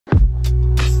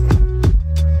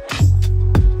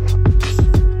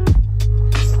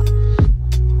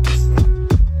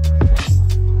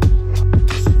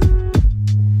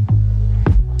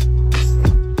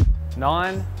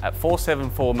at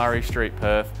 474 Murray Street,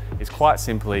 Perth is quite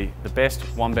simply the best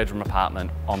one-bedroom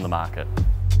apartment on the market.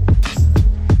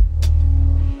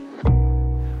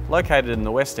 Located in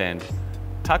the West End,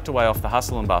 tucked away off the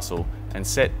hustle and bustle and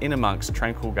set in amongst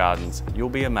tranquil gardens, you'll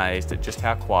be amazed at just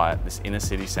how quiet this inner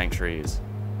city sanctuary is.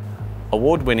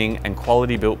 Award-winning and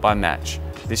quality built by Match,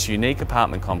 this unique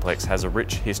apartment complex has a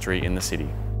rich history in the city.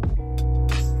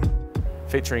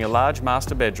 Featuring a large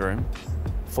master bedroom,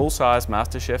 full-size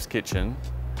master chef's kitchen,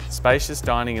 spacious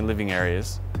dining and living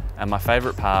areas, and my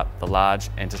favourite part, the large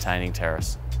entertaining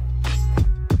terrace.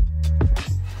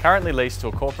 Currently leased to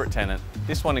a corporate tenant,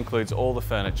 this one includes all the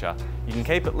furniture. You can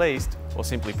keep it leased or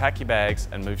simply pack your bags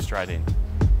and move straight in.